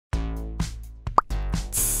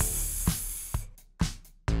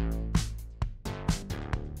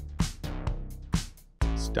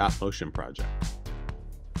stop motion project.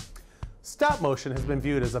 Stop motion has been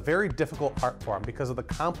viewed as a very difficult art form because of the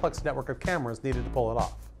complex network of cameras needed to pull it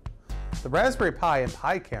off. The Raspberry Pi and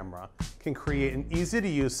Picamera can create an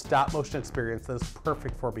easy-to-use stop motion experience that is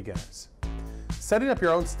perfect for beginners. Setting up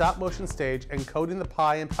your own stop motion stage and coding the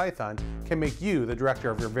Pi in Python can make you the director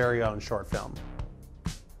of your very own short film.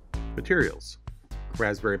 Materials: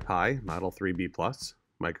 Raspberry Pi Model 3B+,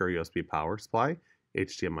 micro USB power supply,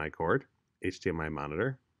 HDMI cord, HDMI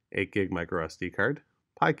monitor, 8 gig micro SD card,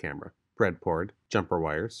 Picamera, breadboard, jumper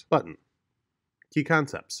wires, button. Key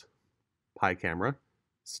concepts: Picamera,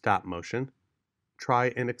 stop motion,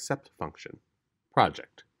 try and accept function.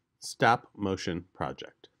 Project: stop motion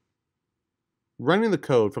project. Running the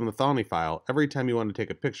code from the Thonny file every time you want to take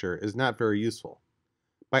a picture is not very useful.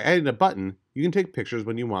 By adding a button, you can take pictures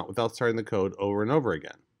when you want without starting the code over and over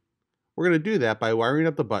again. We're going to do that by wiring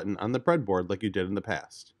up the button on the breadboard like you did in the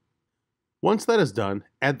past. Once that is done,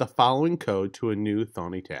 add the following code to a new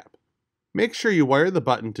Thonny tab. Make sure you wire the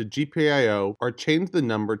button to GPIO or change the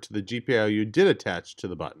number to the GPIO you did attach to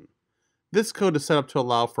the button. This code is set up to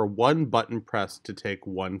allow for one button press to take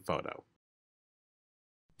one photo.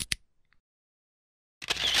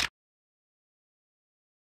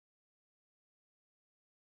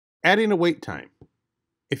 Adding a wait time.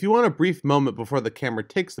 If you want a brief moment before the camera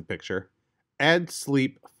takes the picture, add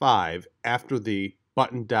sleep 5 after the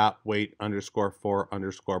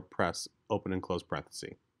button.wait_for_press open and close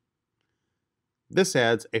parenthesis. This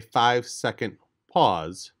adds a 5-second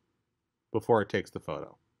pause before it takes the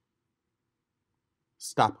photo.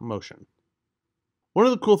 Stop motion. One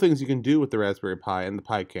of the cool things you can do with the Raspberry Pi and the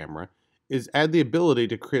Picamera is add the ability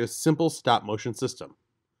to create a simple stop motion system.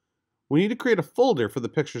 We need to create a folder for the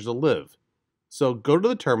pictures to live, so go to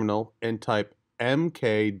the terminal and type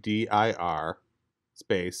mkdir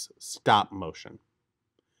space stop motion.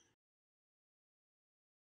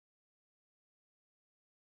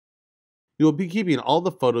 You will be keeping all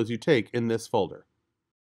the photos you take in this folder.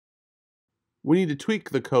 We need to tweak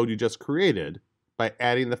the code you just created by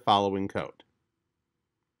adding the following code.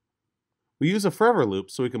 We use a forever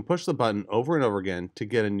loop so we can push the button over and over again to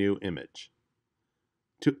get a new image.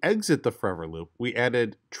 To exit the forever loop, we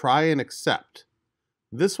added try and accept.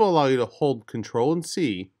 This will allow you to hold Ctrl and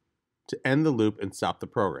C to end the loop and stop the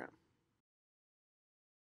program.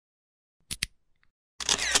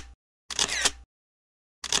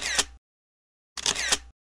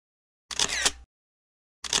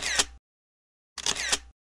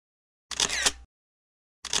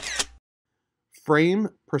 Frame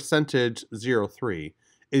 %03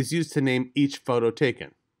 is used to name each photo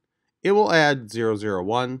taken. It will add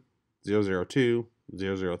 001, 002,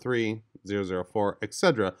 003, 004,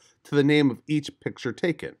 etc. to the name of each picture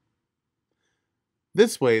taken.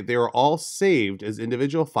 This way, they are all saved as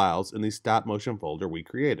individual files in the stop motion folder we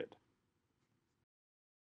created.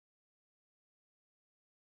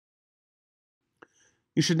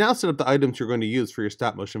 You should now set up the items you're going to use for your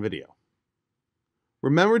stop motion video.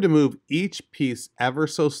 Remember to move each piece ever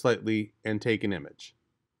so slightly and take an image.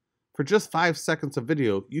 For just 5 seconds of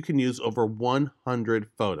video, you can use over 100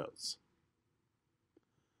 photos.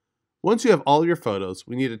 Once you have all your photos,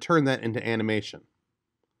 we need to turn that into animation.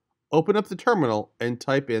 Open up the terminal and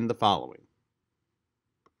type in the following.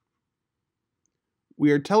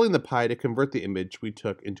 We are telling the Pi to convert the image we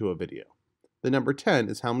took into a video. The number 10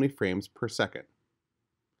 is how many frames per second.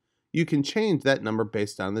 You can change that number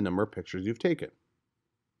based on the number of pictures you've taken.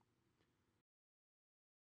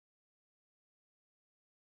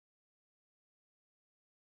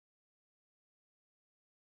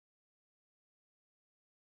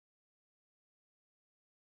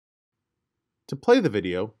 To play the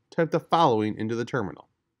video, type the following into the terminal.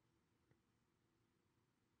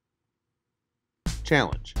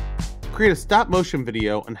 Challenge: create a stop motion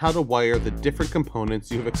video on how to wire the different components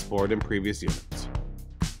you have explored in previous units.